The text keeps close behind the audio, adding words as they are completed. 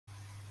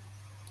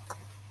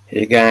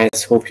Hey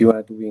guys, hope you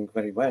are doing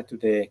very well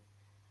today,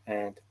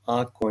 and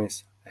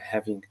altcoins are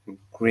having a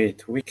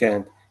great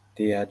weekend.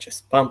 They are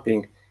just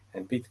pumping,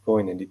 and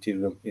Bitcoin and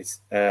Ethereum is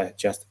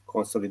just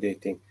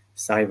consolidating,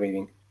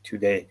 sidewaying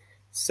today.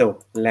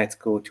 So let's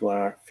go to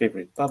our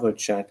favorite bubble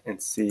chart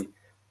and see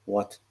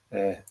what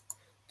the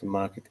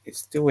market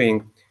is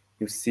doing.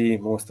 You see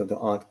most of the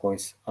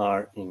altcoins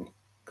are in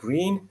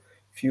green,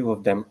 few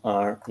of them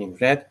are in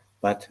red,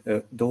 but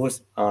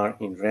those are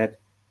in red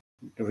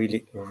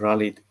really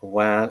rallied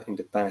well in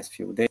the past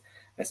few days,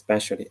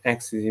 especially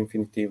Axis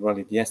Infinity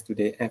rallied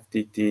yesterday,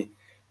 FTT,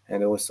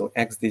 and also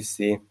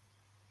XDC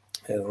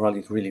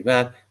rallied really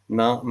well.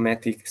 Now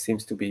Matic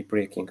seems to be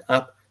breaking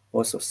up.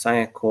 Also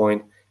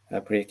Siacoin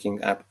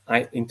breaking up.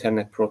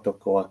 Internet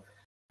Protocol,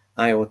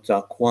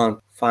 IOTA, Quant,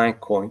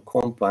 Filecoin,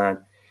 Compound,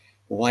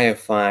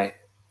 Wi-Fi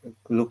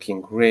looking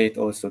great.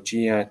 Also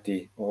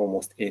GRT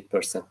almost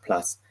 8%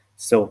 plus.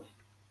 So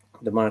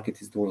the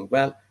market is doing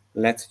well.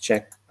 Let's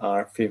check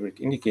our favorite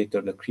indicator,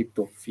 the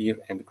crypto fear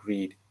and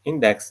greed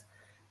index,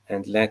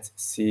 and let's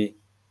see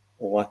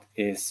what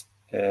is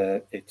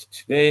it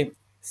today.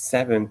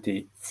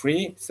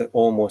 73, so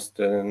almost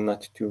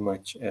not too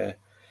much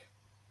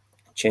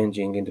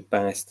changing in the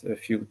past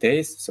few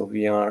days. So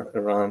we are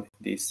around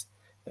these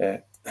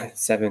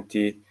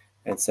 70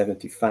 and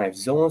 75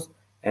 zones,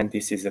 and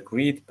this is a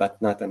greed,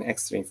 but not an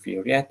extreme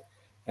fear yet.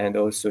 And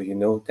also, you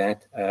know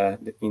that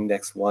the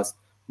index was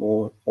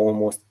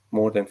almost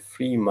more than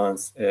 3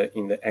 months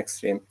in the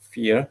extreme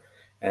fear,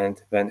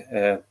 and when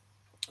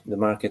the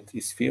market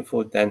is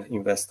fearful, then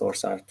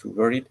investors are too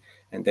worried,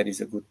 and that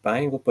is a good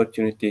buying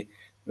opportunity.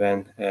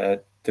 When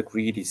the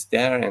greed is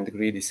there and the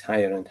greed is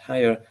higher and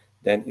higher,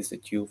 then is the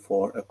due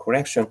for a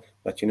correction.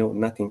 But you know,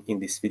 nothing in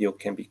this video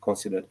can be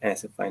considered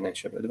as a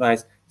financial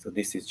advice, so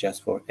this is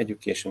just for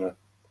educational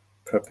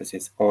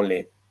purposes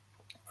only.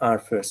 Our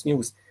first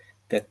news,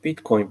 that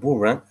Bitcoin bull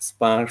run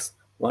sparks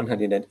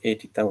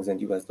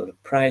 180,000 US dollar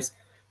price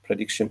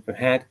prediction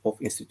ahead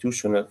of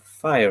institutional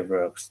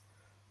fireworks.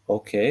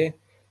 Okay,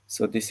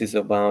 so this is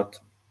about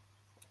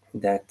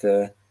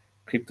that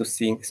crypto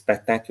seeing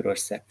spectacular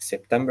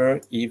September,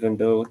 even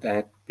though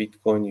that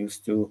Bitcoin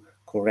used to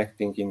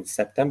correcting in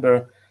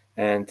September,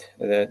 and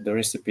the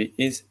recipe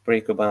is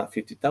break about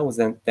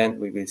 50,000, then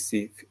we will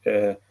see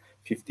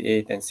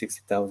 58 and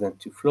 60,000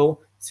 to flow,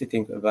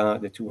 sitting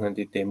about the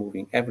 200-day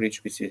moving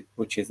average,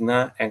 which is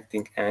now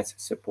acting as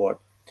support.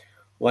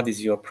 What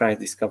is your price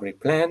discovery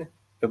plan?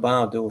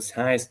 About those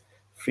highs,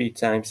 3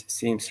 times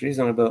seems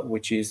reasonable,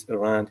 which is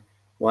around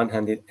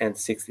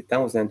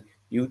 160,000.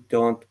 You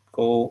don't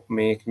go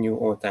make new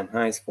all-time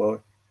highs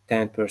for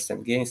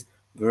 10% gains,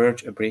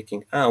 verge a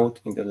breaking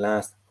out in the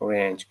last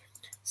range.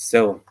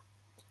 So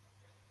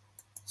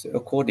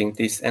according to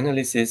this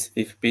analysis,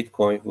 if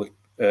Bitcoin would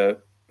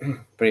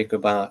break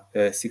about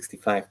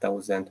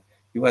 65,000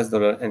 US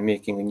dollar and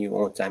making a new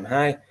all-time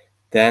high,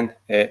 then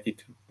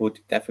it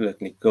would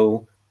definitely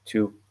go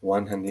to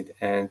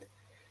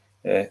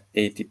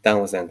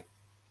 180,000.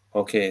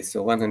 Okay,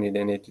 so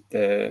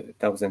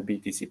 180,000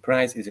 BTC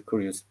price is a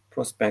curious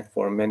prospect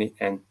for many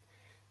and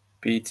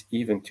beats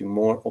even to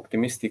more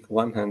optimistic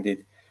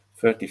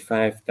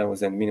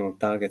 135,000 minimum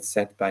target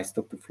set by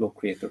stock to flow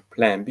creator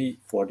Plan B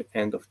for the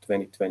end of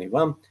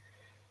 2021.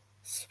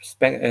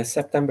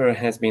 September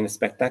has been a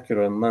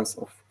spectacular month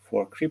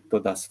for crypto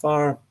thus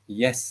far.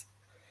 Yes,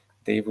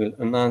 they will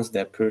announce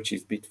their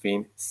purchase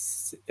between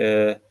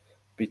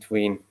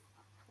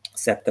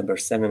September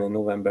 7 and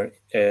November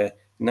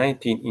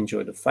 19.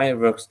 Enjoy the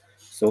fireworks.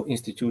 So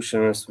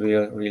institutions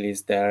will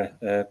release their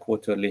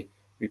quarterly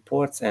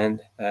reports,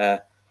 and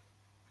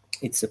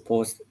it's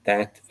supposed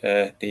that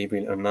they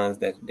will announce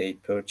that they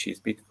purchase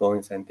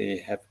Bitcoins and they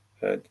have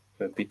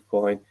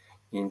Bitcoin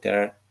in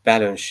their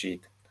balance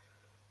sheet.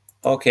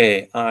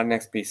 Okay, our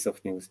next piece of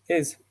news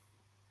is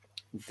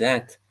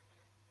that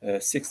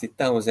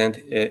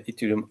 60,000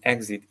 Ethereum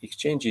exit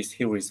exchanges.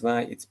 Here is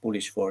why it's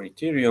bullish for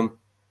Ethereum.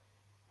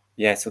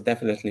 Yeah, so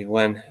definitely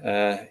when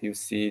you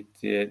see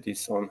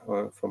this on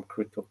from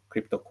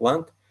Crypto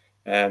Quant,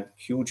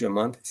 huge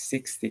amount,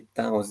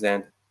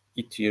 60,000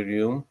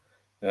 Ethereum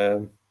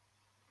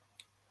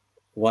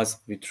was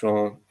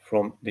withdrawn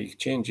from the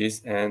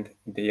exchanges, and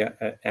they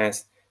are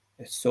as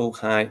so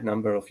high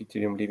number of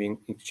Ethereum leaving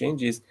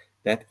exchanges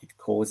that it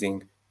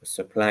causing a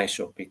supply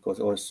shock, because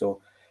also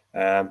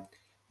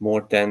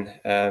more than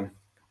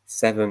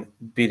 7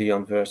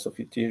 billion worth of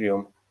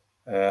Ethereum,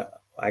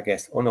 I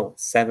guess, oh no,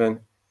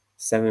 7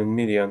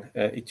 million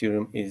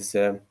Ethereum is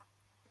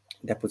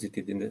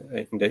deposited in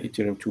the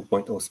Ethereum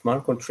 2.0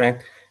 smart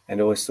contract, and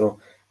also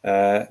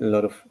a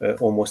lot of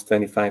almost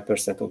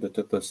 25% of the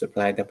total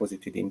supply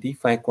deposited in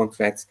DeFi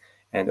contracts.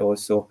 And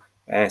also,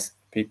 as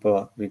people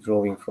are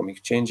withdrawing from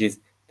exchanges,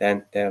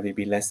 then there will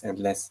be less and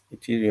less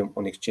Ethereum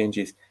on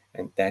exchanges,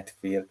 and that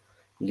will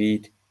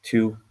lead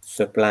to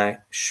supply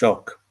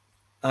shock.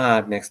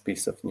 Our next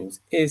piece of news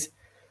is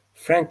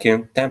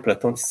Franklin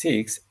Templeton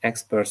seeks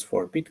experts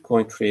for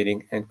Bitcoin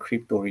trading and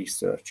crypto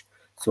research.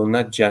 So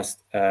not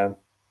just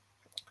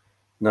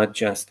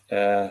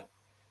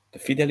The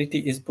Fidelity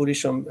is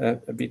bullish on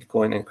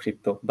Bitcoin and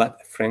crypto,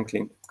 but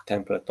Franklin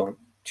Templeton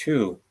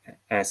too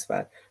as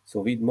well.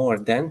 So with more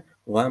than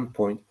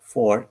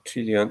 1.4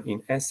 trillion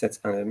in assets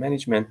under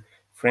management,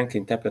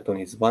 Franklin Templeton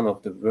is one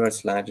of the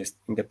world's largest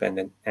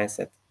independent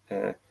asset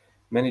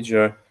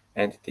manager,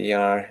 and they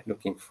are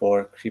looking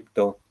for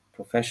crypto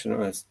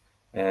professionals,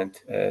 and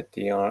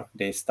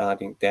they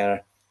starting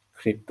their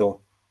crypto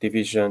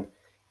division.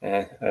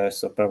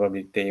 So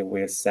probably they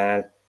will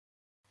sell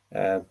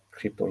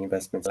crypto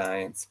investment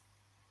clients.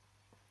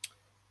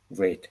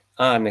 Great.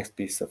 Our next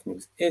piece of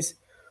news is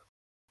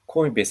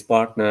Coinbase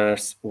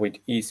partners with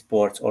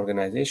esports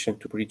organization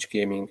to bridge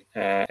gaming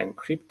and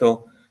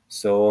crypto.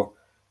 So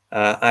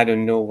I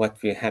don't know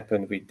what will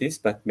happen with this,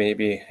 but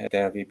maybe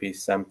there will be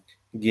some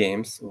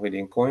games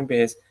within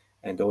Coinbase,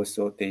 and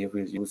also they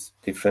will use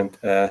different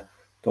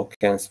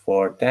tokens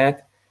for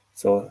that.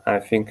 So I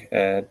think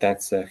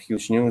that's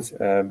huge news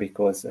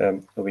because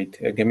with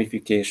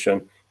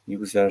gamification,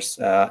 users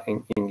are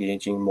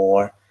engaging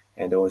more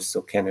and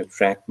also can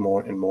attract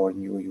more and more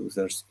new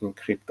users in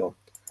crypto.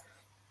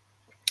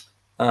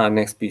 Our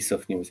next piece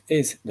of news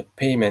is the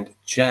payment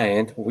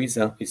giant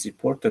Visa is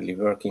reportedly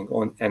working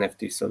on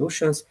NFT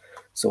solutions.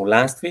 So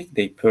last week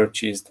they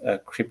purchased a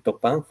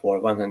CryptoPunk for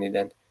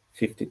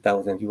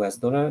 150,000 US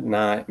dollar.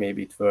 Now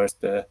maybe it was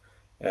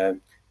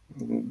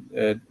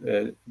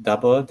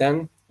double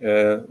than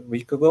a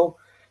week ago,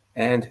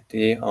 and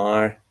they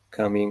are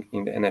coming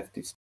in the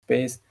NFT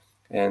space,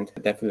 and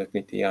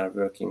definitely they are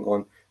working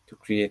on to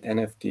create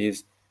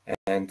NFTs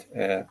and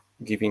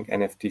giving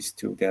NFTs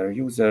to their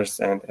users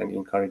and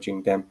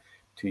encouraging them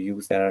to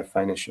use their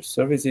financial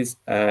services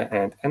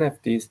and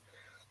NFTs.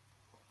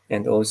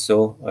 And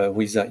also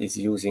Visa is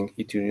using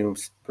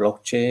Ethereum's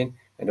blockchain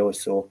and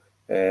also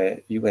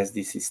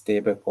USDC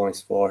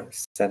stablecoins for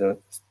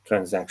settled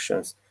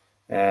transactions.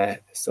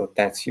 So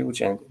that's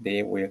huge, and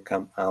they will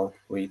come out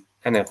with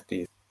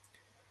NFTs.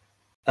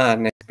 Our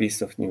next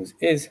piece of news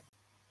is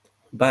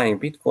buying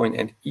Bitcoin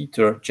and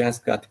Ether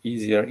just got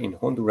easier in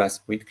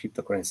Honduras with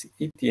cryptocurrency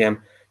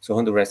ATM. So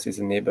Honduras is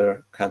a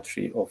neighbor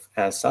country of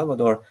El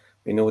Salvador.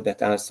 We know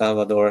that El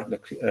Salvador, the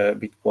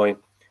Bitcoin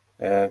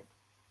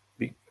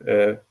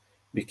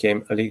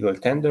became a legal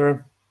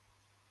tender,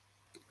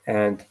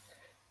 and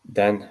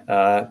then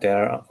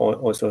there are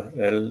also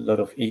a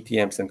lot of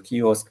ATMs and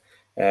kiosks.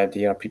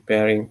 They are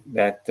preparing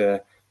that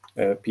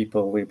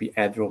people will be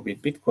addressed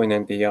with Bitcoin,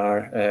 and they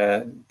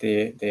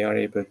are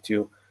able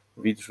to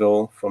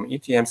withdraw from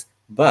ATMs.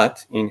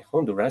 But in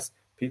Honduras,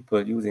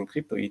 people using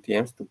crypto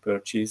ATMs to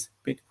purchase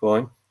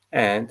Bitcoin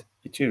and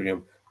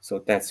Ethereum. So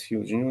that's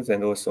huge news,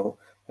 and also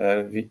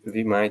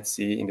we might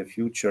see in the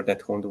future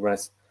that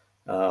Honduras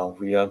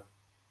will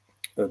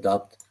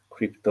adopt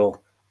crypto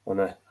on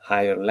a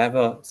higher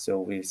level. So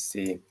we'll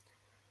see.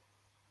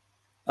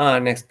 Our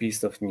next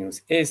piece of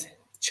news is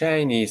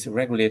Chinese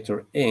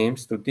regulator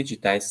aims to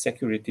digitize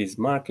securities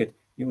market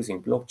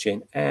using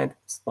blockchain and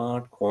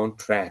smart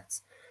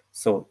contracts.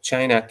 So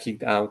China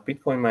kicked out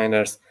Bitcoin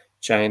miners.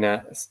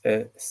 China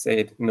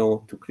said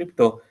no to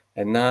crypto,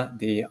 and now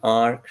they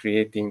are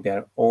creating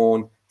their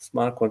own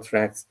smart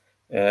contracts.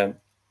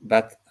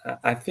 But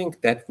I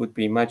think that would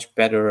be much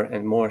better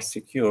and more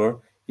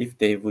secure if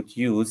they would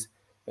use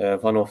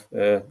one of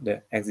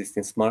the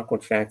existing smart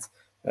contracts,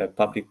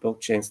 public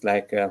blockchains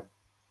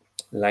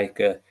like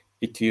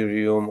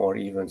Ethereum or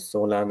even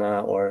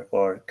Solana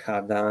or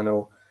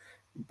Cardano,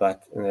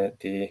 but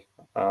they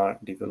are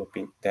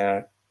developing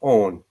their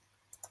own.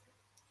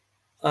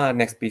 Our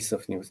next piece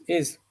of news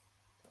is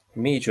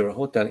major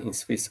hotel in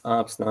Swiss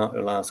Alps now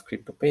allows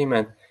crypto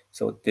payment.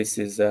 So this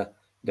is the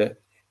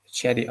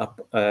Cherry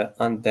Up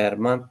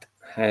Andermatt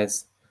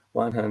has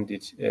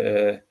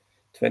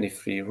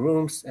 123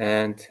 rooms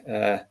and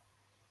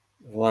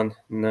one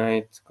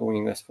night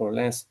going as for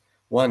less.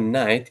 One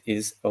night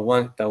is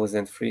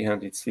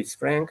 1,300 Swiss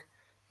franc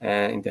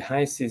in the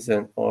high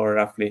season, or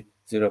roughly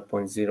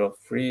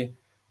 0.03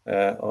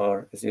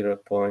 or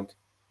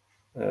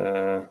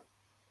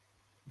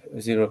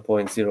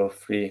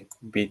 0.03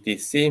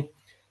 BTC.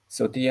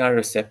 So they are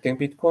accepting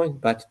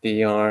Bitcoin, but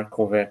they are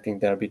converting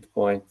their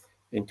Bitcoin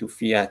into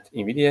fiat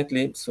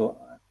immediately. So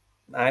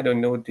I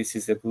don't know, this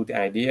is a good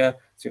idea.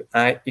 So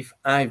if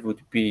I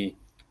would be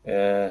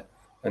an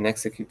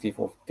executive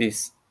of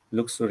this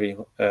luxury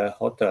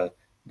hotel,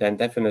 then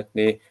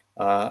definitely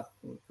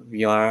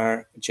we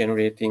are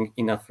generating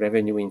enough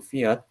revenue in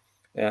fiat.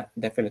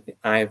 Definitely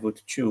I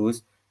would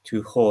choose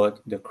to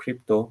hold the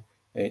crypto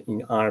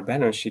in our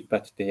balance sheet,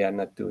 but they are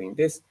not doing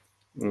this.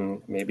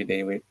 Maybe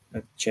they will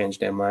change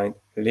their mind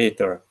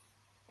later.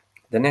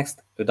 The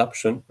next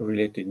adoption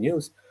related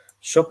news,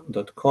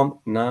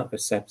 shop.com now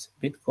accepts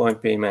Bitcoin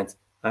payments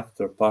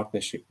after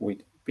partnership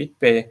with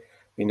BitPay.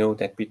 We know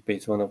that BitPay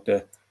is one of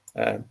the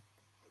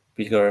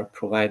bigger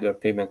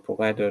payment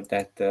provider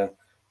that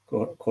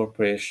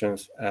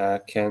corporations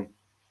can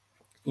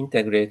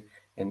integrate,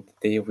 and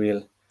they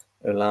will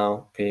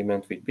allow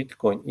payment with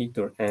Bitcoin,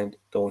 Ether, and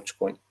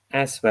Dogecoin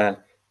as well.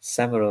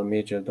 Several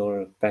major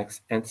dollar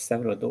packs and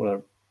several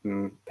dollar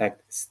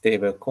packed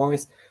stable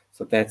coins.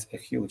 So that's a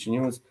huge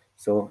news.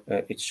 So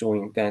it's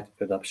showing that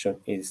adoption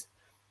is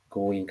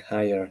going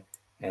higher,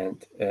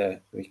 and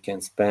we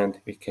can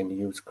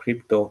use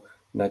crypto,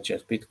 not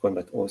just Bitcoin,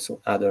 but also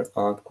other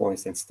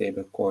altcoins and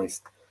stable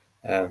coins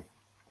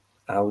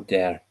out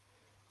there.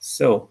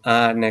 So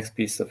our next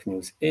piece of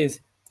news is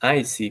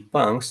IC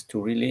Punks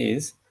to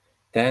release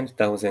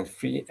 10,000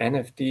 free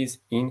NFTs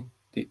in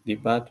the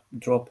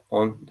drop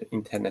on the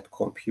internet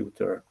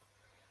computer.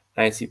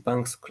 IC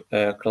Punk's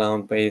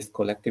clown-based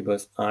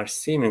collectibles are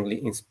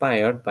seemingly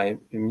inspired by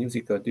the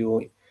musical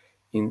duo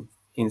in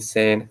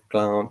Insane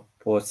Clown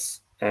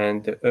Posts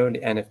and the early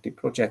NFT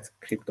project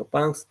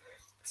CryptoPunks.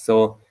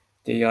 So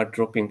they are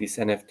dropping these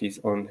NFTs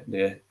on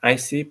the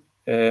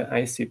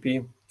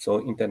ICP,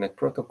 so Internet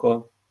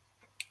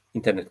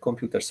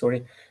Computer,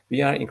 sorry.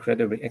 We are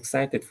incredibly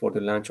excited for the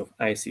launch of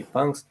IC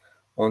Punks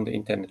on the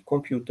Internet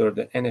Computer.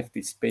 The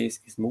NFT space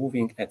is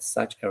moving at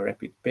such a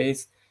rapid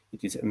pace.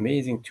 It is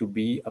amazing to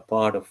be a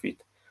part of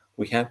it.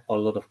 We have a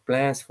lot of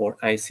plans for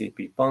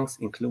ICP Punks,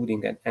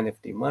 including an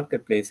NFT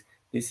marketplace.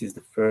 This is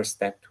the first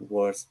step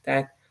towards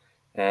that.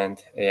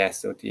 And yeah,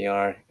 so they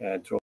are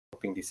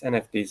dropping these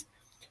NFTs.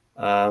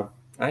 I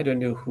don't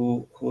know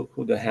who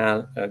the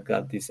hell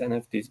got these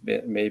NFTs,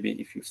 but maybe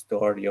if you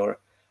store your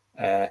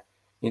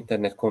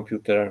internet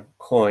computer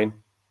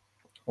coin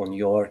on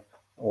your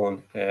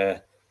own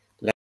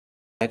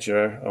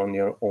ledger, on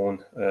your own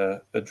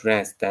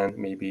address, then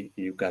maybe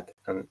you got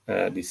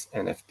this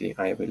NFT.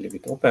 I will leave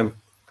it open.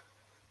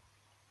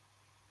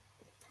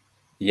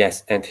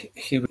 Yes, and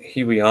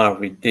here we are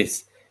with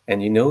this.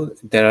 And you know,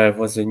 there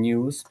was a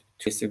news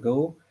 2 days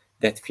ago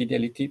that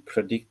Fidelity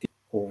predicted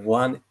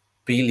 1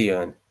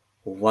 billion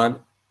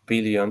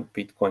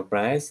Bitcoin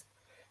price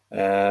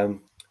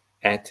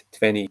at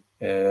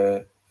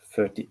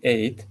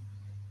 2038.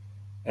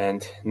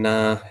 And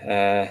now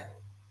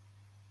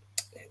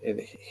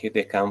here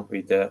they come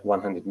with the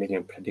 100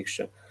 million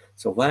prediction.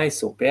 So why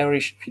so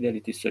bearish?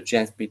 Fidelity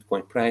suggests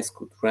Bitcoin price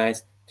could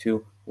rise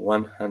to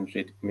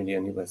 100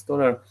 million US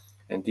dollar.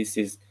 And this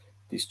is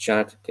this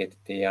chart that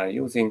they are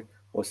using,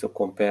 also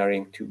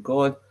comparing to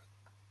gold.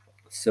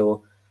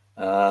 So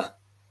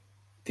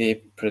they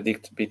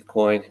predict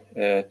Bitcoin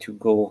to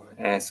go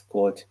as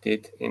gold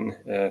did in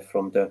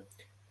from the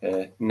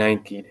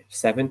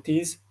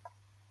 1970s.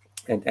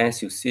 And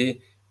as you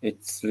see, it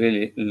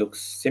really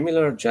looks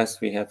similar,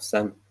 just we have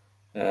some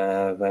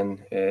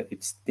when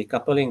it's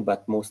decoupling,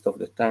 but most of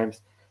the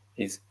times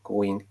is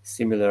going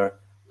similar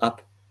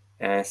up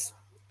as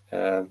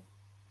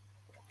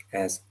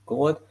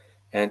gold.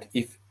 And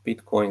if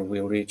Bitcoin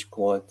will reach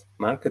gold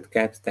market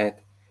cap,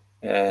 that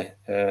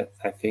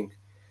I think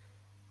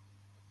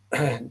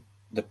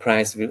the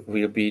price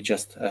will be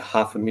just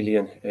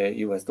 $500,000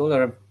 US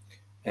dollar.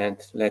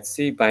 And let's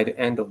see, by the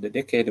end of the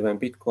decade, when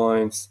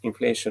Bitcoin's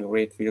inflation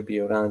rate will be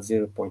around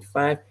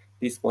 0.5,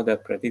 this model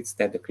predicts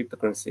that the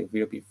cryptocurrency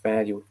will be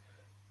valued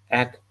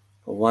at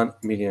 1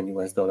 million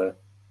US dollar.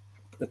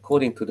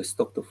 According to the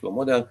stock to flow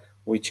model,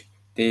 which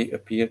they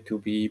appear to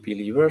be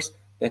believers,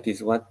 that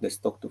is what the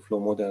stock to flow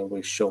model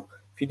will show.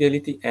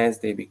 Fidelity, as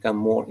they become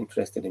more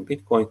interested in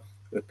Bitcoin,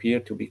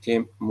 appear to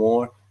become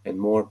more and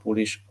more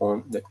bullish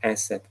on the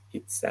asset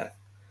itself.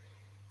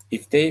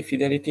 If they,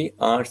 Fidelity,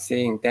 are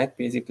saying that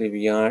basically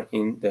we are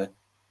in the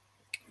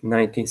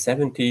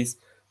 1970s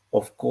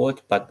of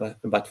gold,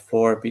 but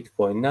for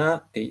Bitcoin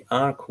now, they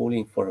are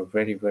calling for a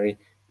very, very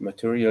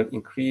material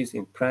increase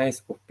in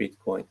price of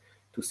Bitcoin.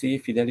 To see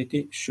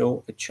Fidelity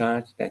show a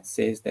chart that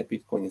says that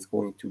Bitcoin is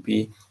going to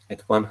be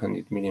at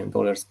 $100 million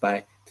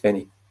by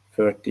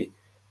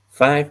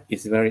 2035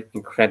 is very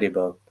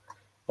incredible.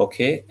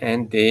 Okay,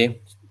 and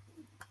they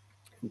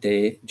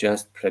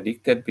just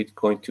predicted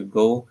Bitcoin to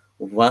go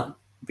 1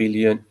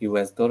 billion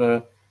US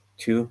dollar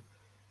to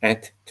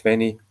at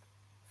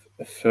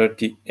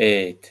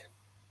 2038.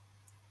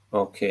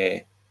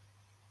 Okay,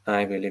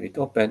 I will leave it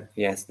open.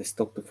 Yes, the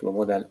stock to flow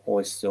model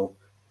also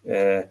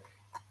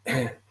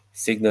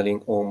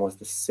signaling almost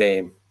the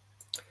same.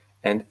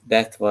 And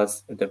that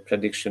was the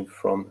prediction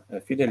from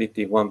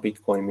Fidelity. 1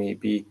 Bitcoin may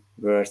be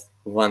worth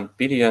 1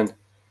 billion.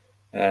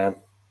 And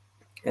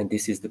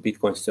this is the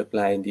Bitcoin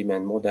supply and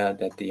demand model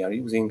that they are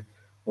using.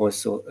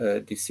 Also,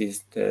 this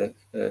is the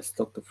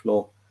stock to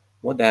flow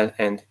model,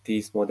 and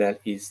this model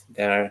is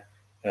their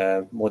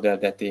model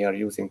that they are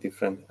using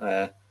different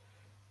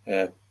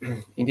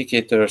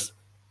indicators.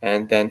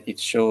 And then it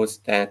shows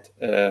that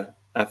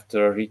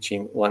after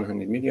reaching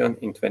 100 million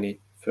in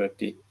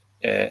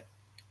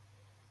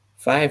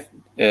 2035,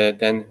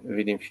 then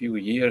within few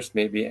years,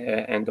 maybe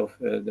end of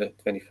the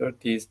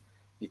 2030s,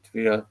 it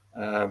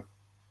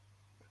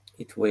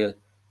will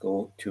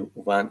go to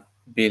 1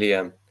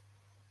 billion.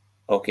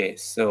 Okay,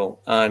 so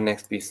our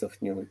next piece of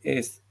news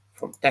is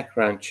from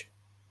TechCrunch.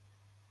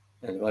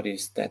 And what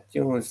is that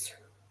news?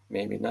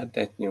 Maybe not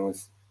that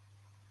news.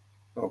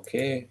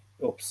 Okay,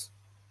 oops.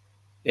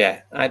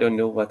 Yeah, I don't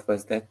know what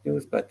was that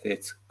news, but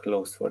it's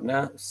closed for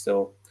now.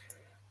 So,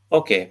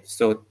 okay,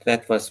 so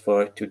that was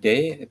for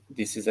today.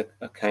 This is a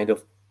kind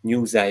of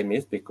news I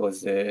missed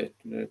because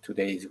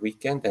today is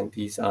weekend, and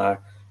these are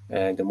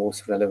the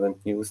most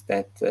relevant news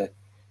that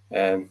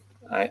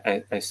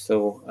I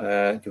saw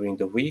during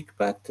the week,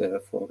 but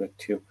forgot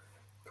to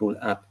pull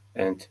up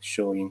and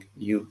showing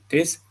you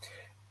this.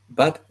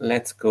 But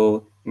let's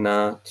go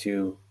now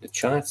to the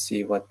chart,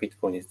 see what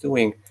Bitcoin is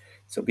doing.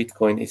 So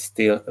Bitcoin is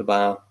still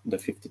above the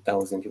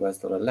 50,000 US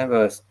dollar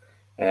levels.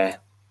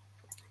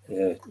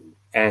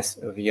 As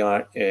we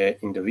are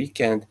in the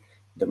weekend,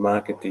 the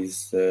market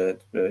is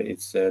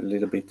it's a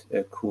little bit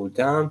cooled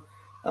down.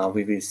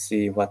 We will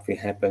see what will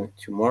happen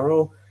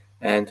tomorrow,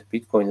 and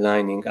Bitcoin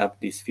lining up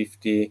this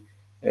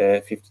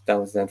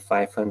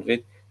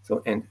 50,500.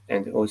 So and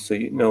also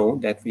you know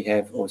that we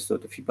have also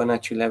the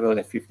Fibonacci level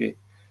at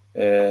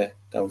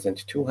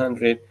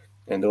 50,200,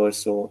 and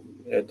also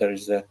there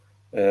is a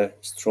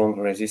strong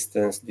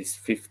resistance, this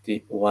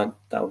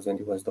 51,000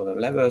 US dollar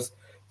levels.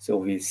 So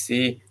we'll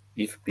see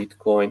if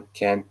Bitcoin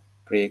can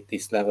break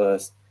these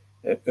levels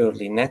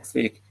early next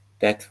week.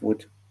 That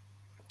would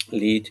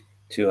lead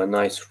to a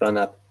nice run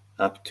up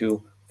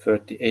to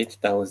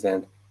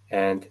 38,000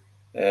 and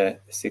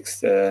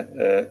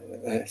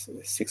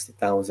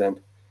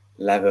 60,000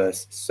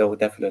 levels. So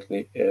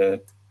definitely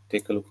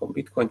take a look on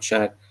Bitcoin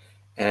chart.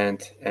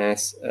 And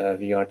as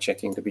we are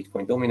checking the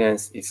Bitcoin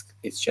dominance,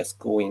 it's just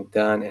going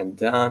down and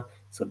down.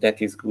 So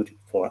that is good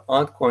for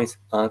altcoins.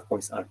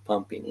 Altcoins are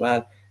pumping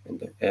well, and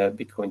the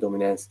Bitcoin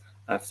dominance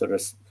after a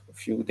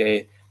few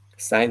days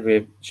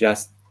sideways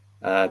just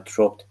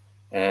dropped,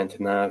 and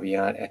now we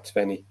are at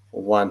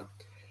 21.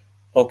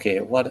 Okay,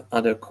 what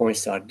other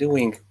coins are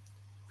doing?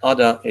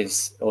 ADA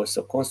is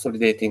also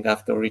consolidating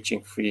after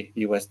reaching $3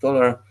 US,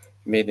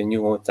 made a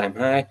new all-time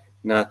high,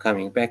 now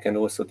coming back, and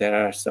also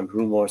there are some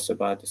rumors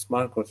about the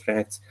smart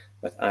contracts,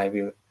 but I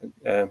will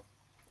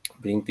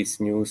bring this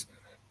news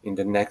in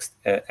the next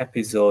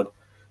episode.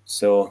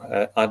 So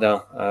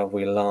ADA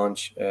will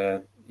launch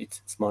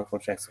its smart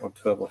contracts on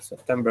 12th of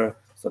September.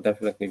 So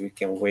definitely we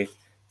can wait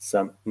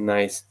some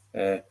nice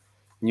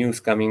news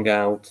coming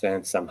out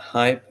and some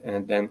hype,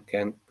 and then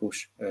can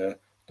push the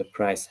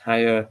price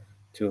higher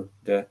to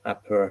the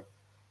upper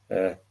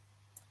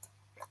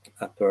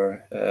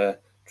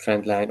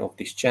trend line of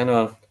this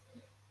channel.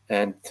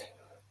 And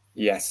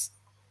yes,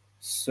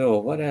 so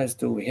what else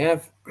do we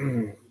have?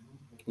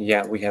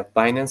 Yeah, we have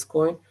Binance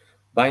Coin.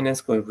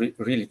 Binance Coin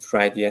really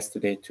tried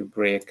yesterday to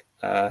break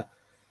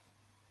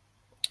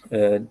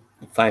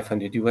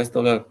 500 US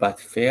dollar, but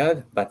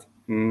failed, but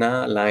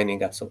now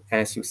lining up. So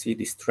as you see,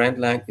 this trend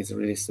line is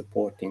really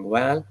supporting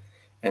well,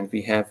 and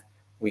we have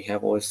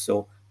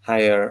also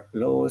higher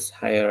lows,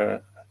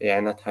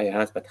 not higher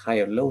highs, but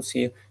higher lows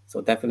here.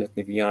 So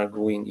definitely we are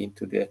going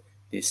into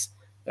this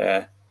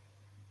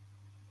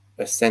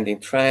ascending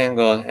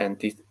triangle, and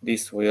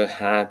this will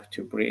help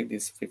to break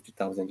this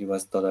 50,000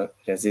 US dollar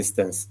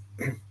resistance.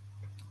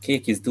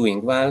 CORX is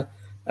doing well,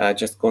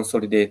 just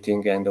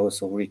consolidating and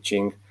also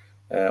reaching,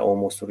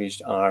 almost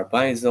reached our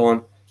buy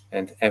zone.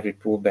 And every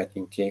pullback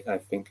in CORX, I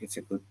think it's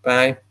a good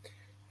buy.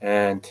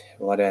 And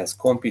what else?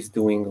 Comp is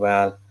doing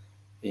well.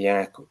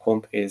 Yeah,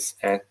 Comp is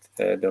at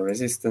the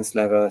resistance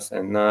levels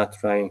and now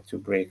trying to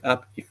break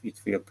up. If it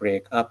will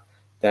break up,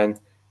 then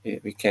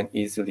we can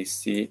easily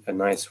see a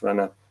nice run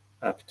up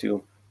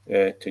to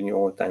new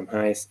all-time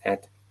highs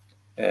at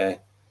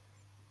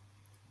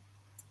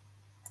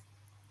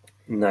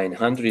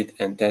 900,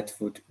 and that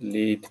would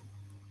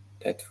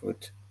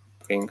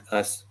bring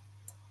us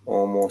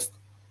almost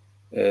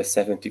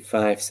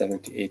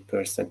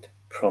 75-78%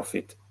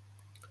 profit.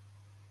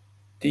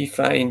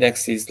 DeFi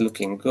index is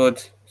looking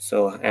good.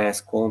 So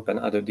as Comp and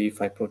other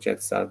DeFi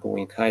projects are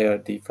going higher,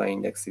 DeFi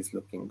index is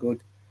looking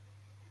good.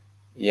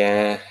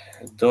 Yeah,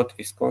 DOT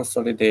is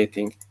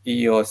consolidating.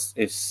 EOS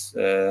is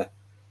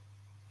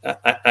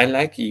I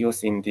like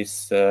EOS in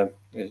this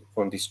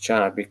on this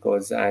chart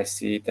because I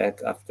see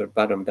that after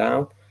bottom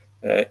down,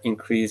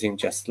 increasing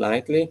just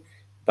slightly,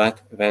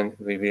 but when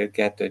we will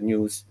get the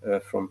news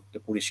from the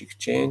bullish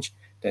exchange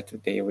that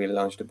they will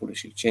launch the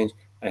bullish exchange,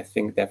 I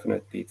think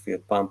definitely it will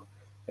pump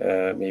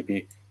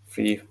maybe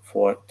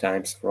 3-4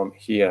 times from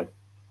here.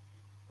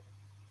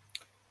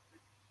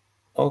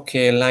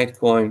 Okay,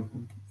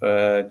 Litecoin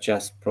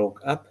just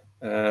broke up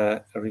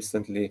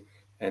recently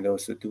and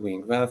also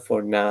doing well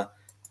for now.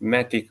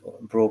 Matic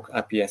broke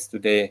up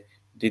yesterday,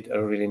 did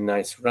a really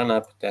nice run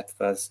up. That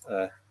was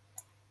a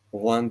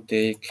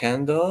 1-day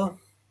candle,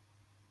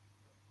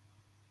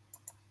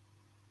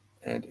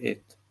 and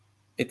it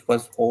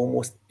was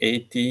almost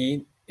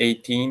 18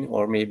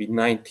 or maybe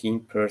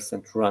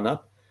 19% run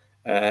up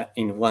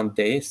in 1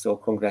 day. So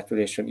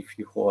congratulations if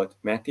you hold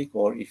Matic,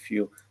 or if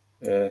you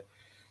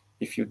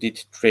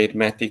did trade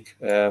Matic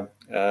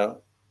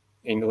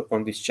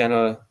on this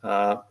channel.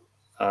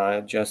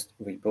 Just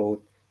we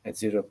bought at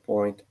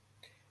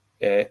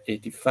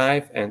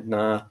 0.85, and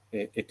now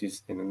it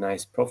is in a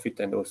nice profit,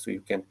 and also you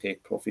can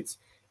take profits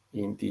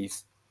in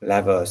these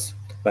levels.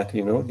 But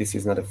this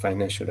is not a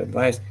financial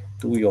advice.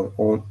 Do your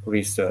own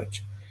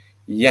research.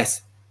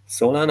 Yes,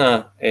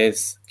 Solana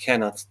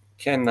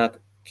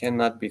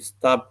cannot be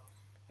stopped.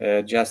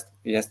 Just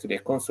yesterday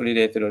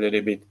consolidated a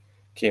little bit,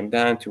 came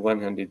down to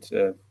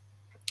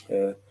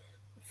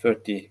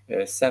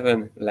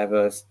 137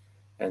 levels,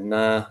 and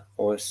now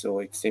also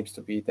it seems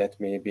to be that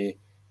maybe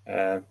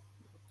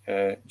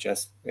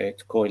just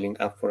coiling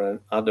up for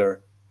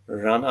another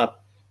run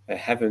up.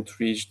 Haven't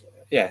reached,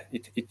 yeah,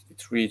 it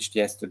reached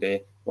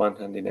yesterday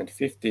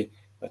 150,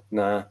 but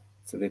now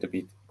it's a little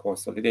bit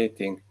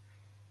consolidating.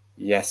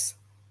 Yes,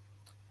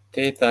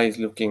 Theta is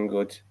looking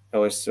good.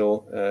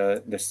 Also,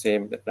 the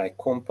same like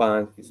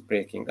Compound is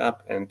breaking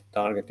up and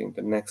targeting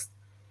the next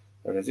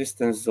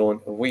resistance zone.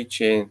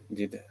 WeChain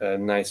did a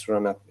nice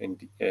run up in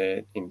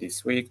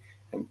this week,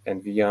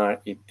 and we are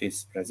at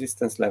this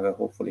resistance level.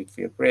 Hopefully, it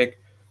will break.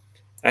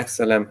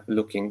 XLM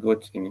looking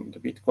good in the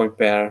Bitcoin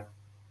pair.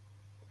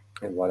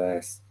 And what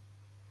else?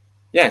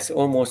 Yes,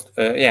 almost.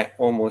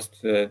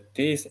 Almost.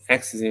 This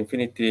Axis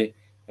Infinity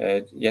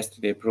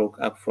yesterday broke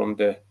up from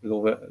the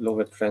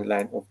lower trend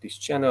line of this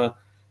channel,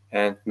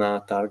 and now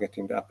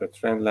targeting the upper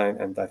trend line.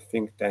 And I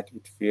think that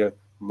it will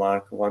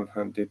mark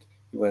 100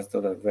 US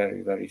dollar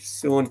very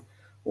soon.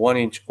 1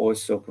 inch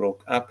also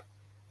broke up,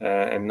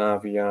 and now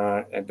we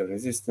are at the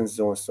resistance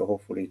zone. So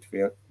hopefully it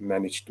will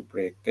manage to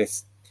break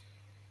this.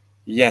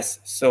 Yes,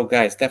 so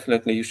guys,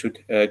 definitely you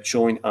should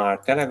join our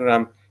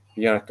Telegram.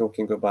 We are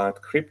talking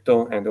about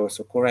crypto and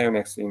also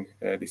CorionX in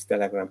this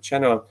Telegram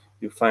channel.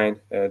 You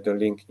find the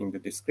link in the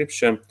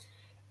description.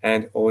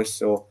 And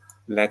also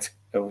let's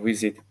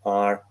visit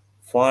our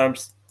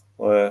farms.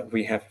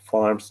 We have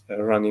farms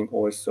running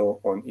also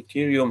on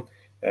Ethereum.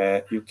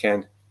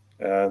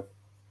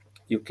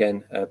 You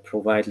can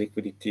provide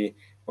liquidity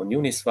on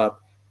Uniswap,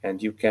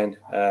 and you can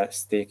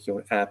stake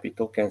your LP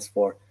tokens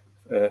for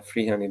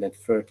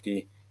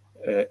 330%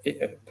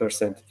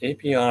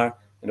 APR.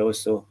 And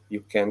also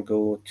you can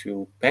go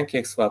to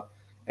PancakeSwap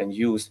and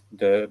use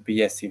the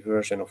BSC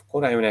version of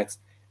CorionX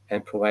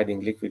and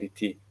providing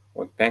liquidity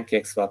on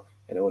PancakeSwap,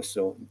 and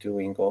also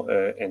doing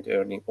and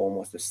earning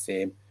almost the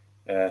same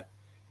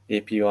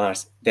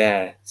APRs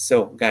there.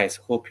 So guys,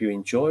 hope you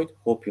enjoyed,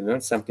 hope you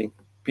learned something.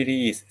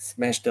 Please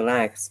smash the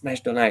like,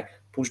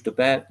 push the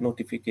bell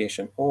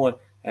notification on,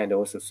 and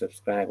also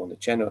subscribe on the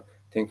channel.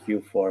 Thank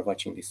you for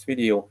watching this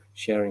video,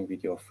 sharing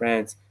with your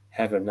friends.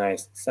 Have a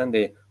nice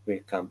Sunday.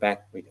 We'll come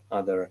back with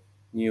other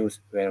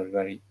news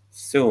very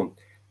soon.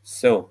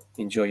 So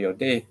enjoy your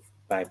day.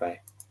 Bye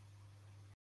bye.